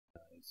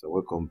So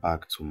welcome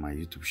back to my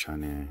YouTube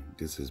channel.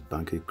 This is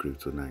Banking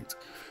Crypto Night.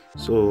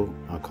 So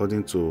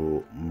according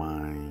to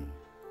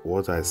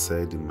what I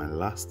said in my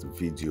last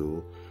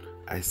video,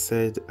 I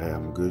said I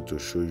am going to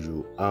show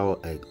you how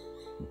I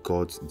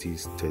got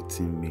these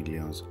 13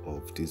 millions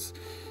of this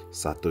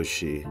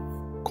Satoshi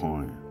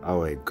coin.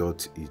 How I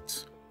got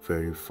it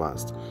very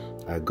fast.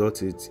 I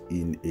got it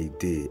in a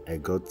day. I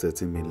got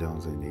 13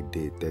 millions in a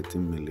day.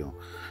 13 million,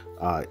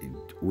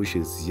 which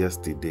is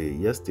yesterday.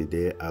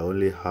 Yesterday I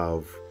only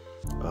have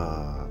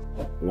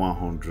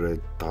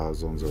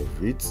 100,000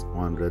 of it,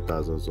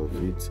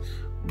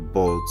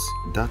 but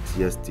that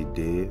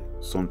yesterday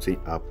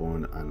something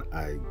happened and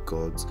I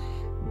got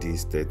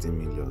this 13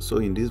 million. So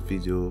in this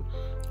video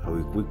I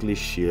will quickly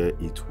share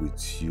it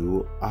with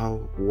you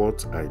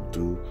what I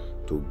do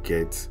to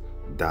get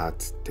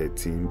that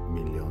 13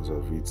 millions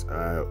of it.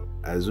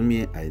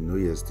 Assuming I know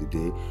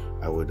yesterday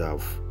I would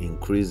have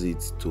increased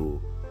it to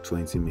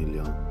 20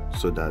 million,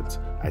 so that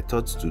I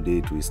thought today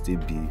it will still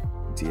be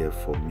there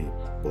for me,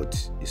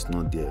 but it's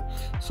not there.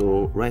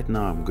 So right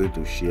now I'm going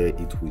to share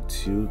it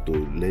with you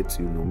to let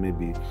you know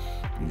maybe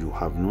you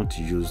have not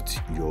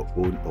used your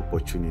own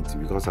opportunity,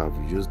 because I've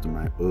used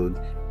my own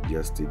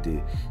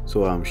yesterday.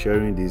 So I'm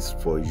sharing this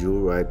for you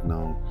right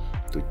now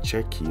to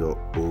check your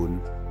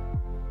own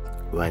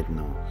right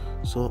now.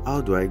 So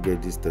how do I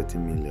get this 30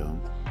 million?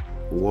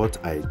 What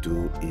I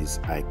do is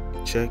I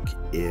check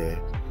here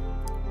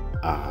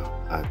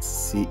at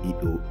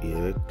CEO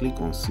here,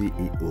 click on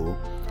CEO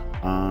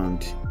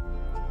and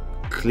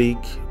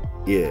click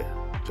here,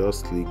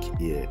 just click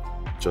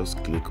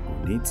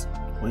on it.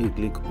 When you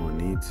click on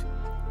it,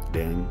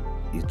 then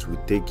it will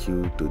take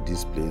you to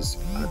this place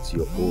at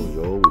your own.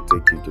 Your own will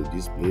take you to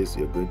this place.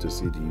 You're going to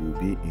see that you will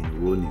be in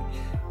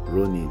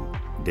running.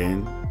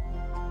 Then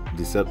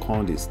the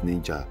second is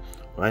ninja.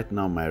 Right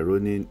now my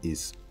running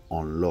is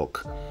on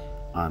lock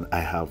and I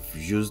have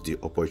used the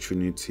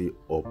opportunity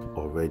up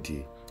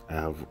already.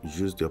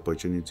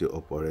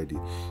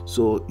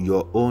 So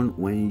your own,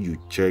 when you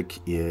check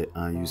here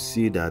and you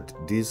see that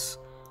this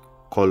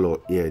color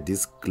here,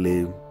 this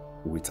claim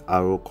with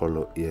arrow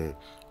color here,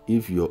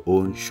 if your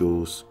own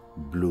shows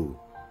blue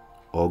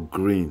or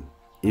green,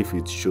 if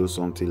it shows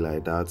something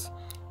like that,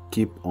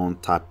 keep on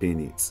tapping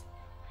it.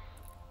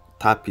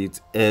 Tap it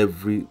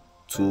every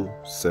 2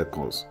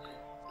 seconds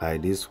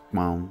like this.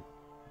 1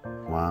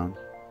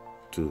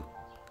 2,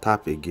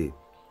 tap again,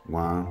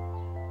 1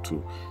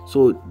 2.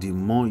 So the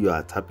more you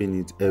are tapping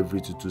it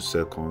every 2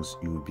 seconds,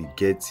 you will be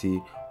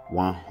getting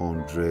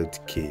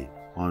 100k,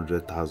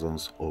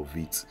 100,000 of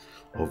it,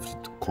 of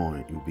the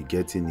coin. You'll be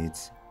getting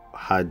it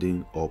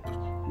adding up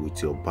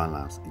with your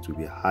balance. It will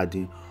be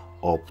adding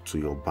up to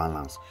your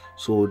balance.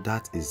 So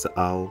that is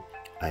how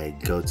I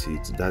got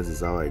it.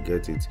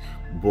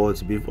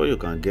 But before you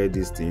can get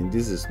this thing,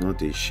 this is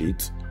not a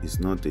sheet. It's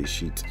not a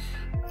sheet.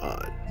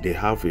 They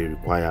have a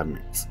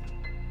requirement.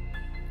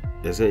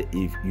 They say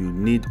if you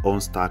need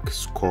on-stack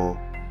score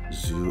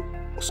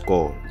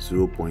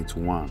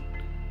 0.1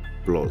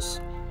 plus,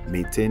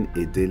 maintain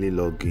a daily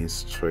login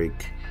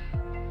streak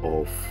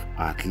of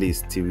at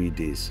least 3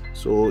 days.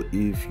 So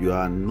if you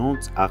are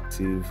not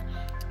active,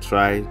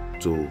 try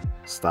to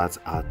start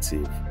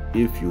active.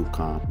 If you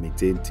can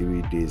maintain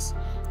 3 days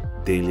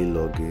daily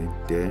login,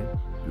 then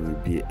you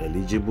will be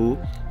eligible.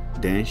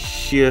 Then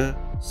share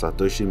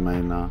Satoshi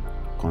miner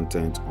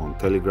content on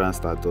Telegram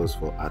status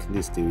for at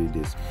least 3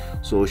 days.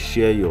 So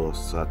share your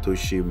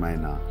Satoshi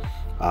miner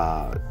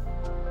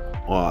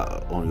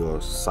on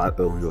your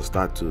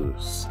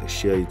status,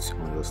 share it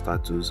on your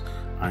status,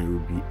 and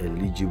you'll be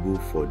eligible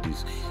for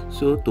this.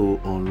 So to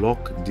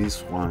unlock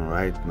this one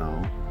right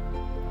now,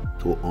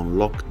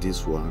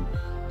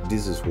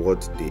 this is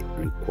what they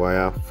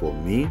require for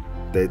me: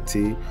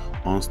 30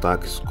 on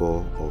stack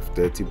score of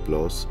 30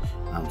 plus.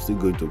 I'm still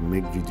going to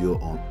make video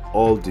on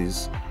all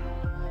this.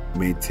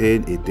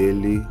 Maintain a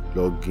daily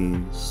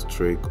login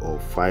streak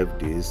of 5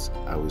 days.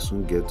 I will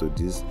soon get to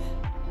this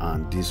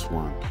and this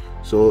one.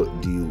 So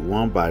the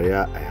one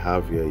barrier I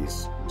have here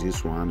is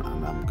this one,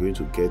 and I'm going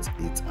to get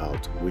it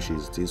out, which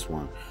is this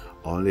one.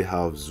 I only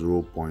have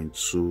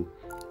 0.2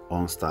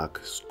 on stack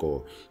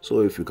score. So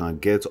if you can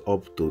get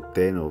up to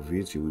 10 of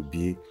it, you will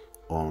be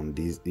on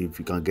this. If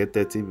you can get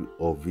 30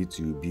 of it,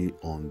 you will be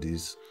on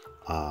this.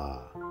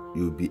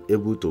 You'll be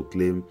able to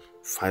claim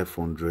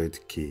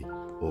 500k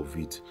of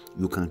it.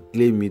 You can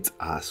claim it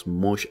as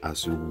much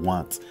as you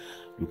want.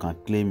 You can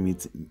claim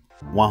it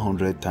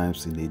 100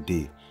 times in a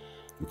day.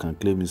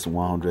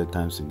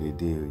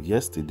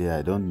 Yesterday,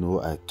 I don't know,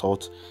 I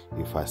thought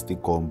if I still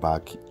come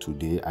back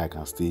today, I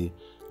can still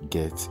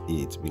get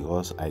it,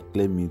 because I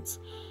claim it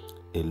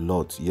a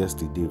lot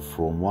yesterday,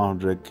 from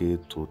 100k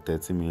to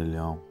 30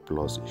 million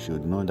plus. You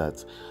should know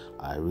that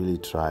I really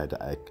tried.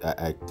 I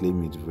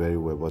claim it very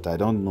well, but I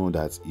don't know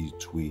that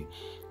it will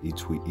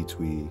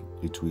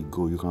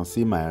go. You can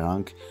see my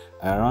rank.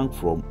 I rank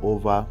from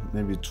over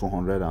maybe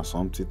 200 and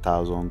something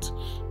thousand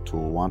to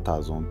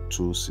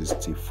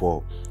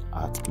 1,264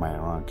 at my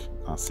rank. You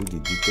can see the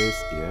details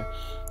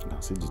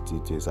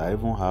here. I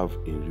even have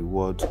a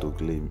reward to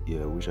claim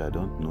here, which I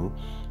don't know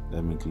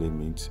let me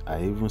claim it.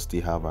 I even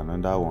still have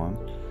another one,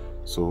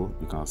 so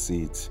you can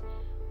see it.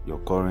 Your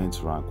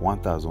current rank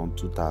 1000,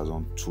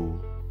 2000,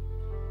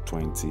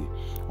 220,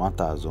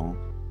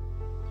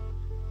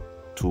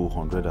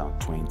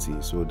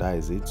 1220. So that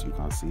is it. You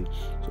can see.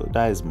 So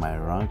that is my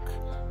rank.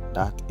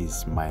 That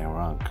is my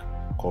rank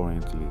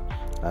currently.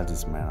 That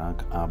is my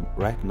rank.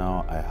 Right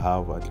now I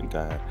have, I think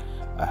I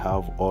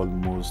have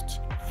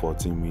almost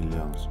 40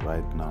 millions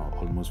right now.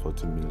 Almost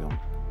 40 million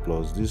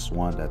plus this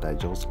one that I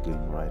just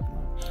claimed right now.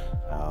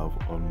 I have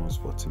almost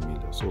 40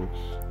 million. So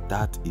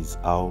that is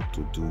how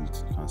to do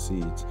it. You can see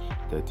it,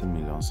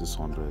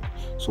 13,600,000.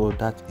 So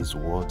that is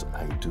what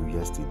I do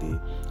yesterday,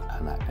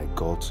 and I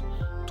got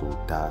to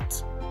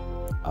that.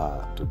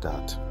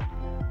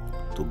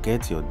 To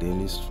get your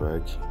daily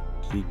strike,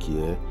 click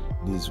here.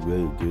 This is where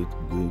you're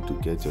going to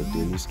get your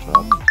daily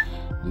strike.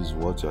 This is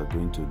what you are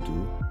going to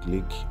do.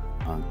 Click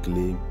and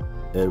claim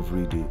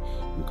every day.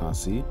 You can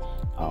see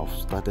I've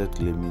started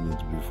claiming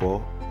it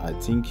before. I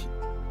think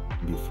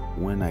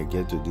when I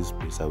get to this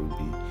place, I will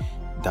be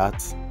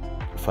that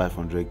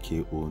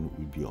 500k own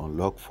will be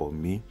unlocked for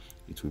me.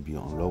 It will be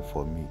unlocked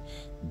for me.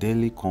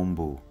 Daily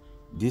combo.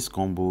 This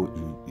combo,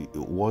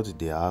 what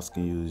they're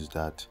asking you is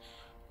that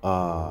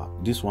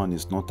this one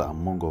is not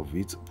among of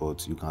it,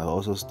 but you can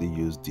also still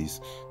use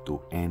this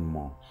to earn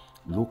more.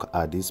 Look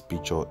at this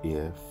picture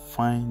here.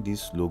 Find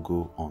this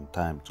logo on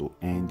time to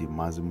earn the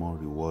maximum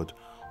reward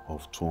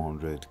of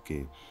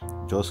 200k.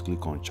 Just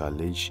click on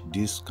challenge.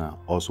 This can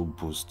also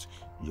boost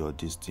your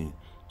thing.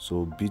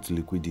 So beat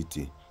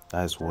liquidity,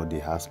 that's what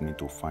they asked me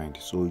to find.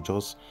 So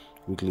just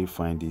quickly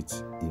find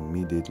it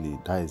immediately.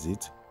 That is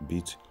it.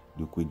 Beat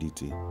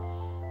liquidity.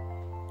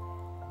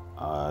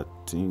 I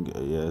think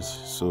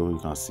yes. So you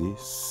can see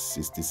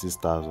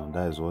 66,000.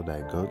 That is what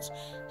I got.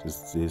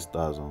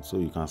 66,000. So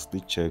you can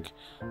still check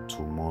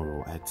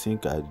tomorrow. I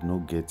think I did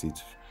not get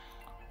it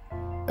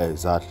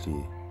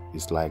exactly.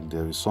 It's like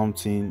there is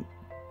something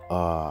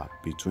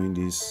between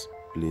this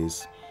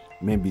place.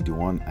 Maybe the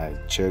one I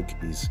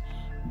check is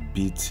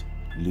beat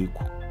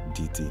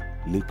liquidity,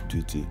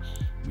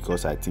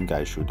 because I think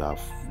I should have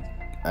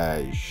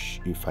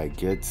if I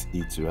get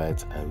it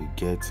right, I will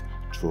get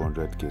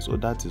 200k. So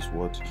that is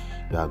what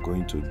you are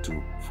going to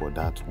do for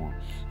that one.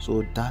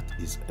 So that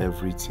is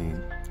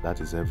everything.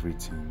 That is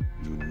everything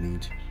you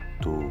need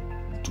to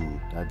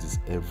do. That is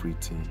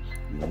everything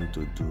you need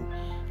to do.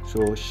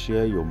 So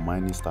share your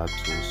mining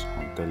status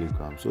on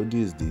Telegram. So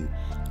this is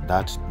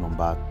that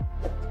number,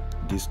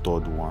 this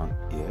third one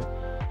here.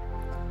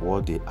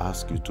 What they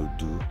ask you to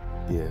do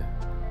here,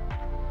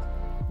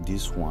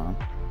 this one,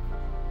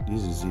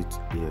 this is it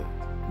here.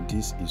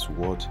 This is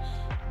what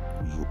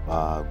you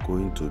are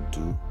going to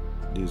do.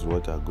 This is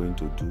what you are going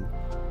to do.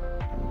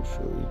 Let me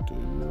show it to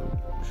you.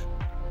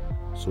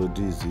 So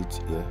this is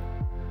it here.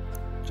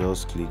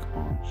 Just click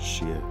on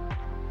share,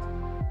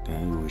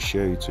 then you will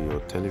share it to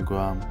your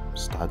Telegram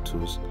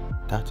status.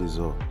 That is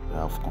all. You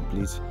have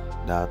completed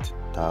that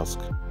task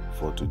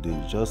for today.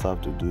 You just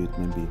have to do it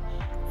maybe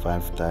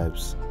 5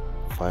 times.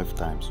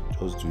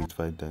 Just do it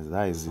 5 times.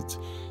 That is it.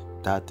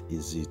 That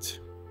is it.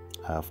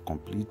 I have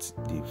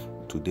completed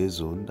today's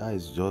zone. That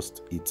is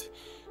just it.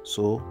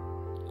 So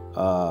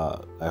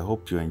I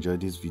hope you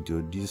enjoyed this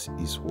video. This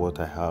is what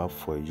I have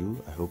for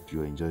you. I hope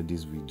you enjoyed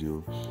this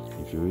video.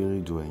 If you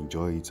really do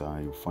enjoy it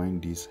and you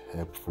find this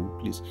helpful,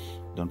 please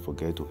don't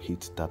forget to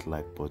hit that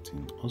like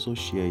button. Also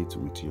share it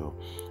with your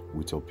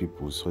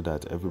people so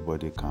that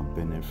everybody can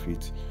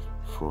benefit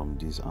from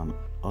this, and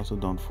also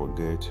don't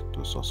forget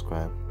to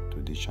subscribe to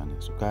this channel.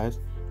 So guys,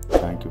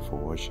 thank you for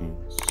watching.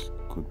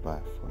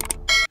 Goodbye for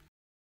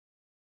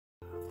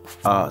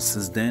now.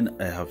 Since then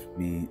I have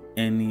been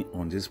earning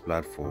on this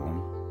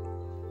platform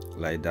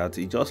like that.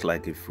 It's just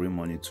like a free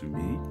money to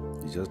me.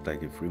 It's just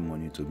like a free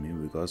money to me,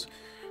 because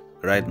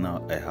right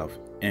now I have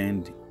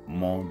earned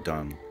more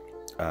than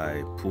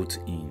I put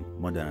in,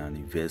 more than I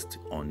invest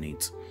on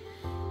it.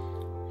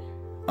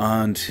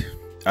 And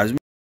as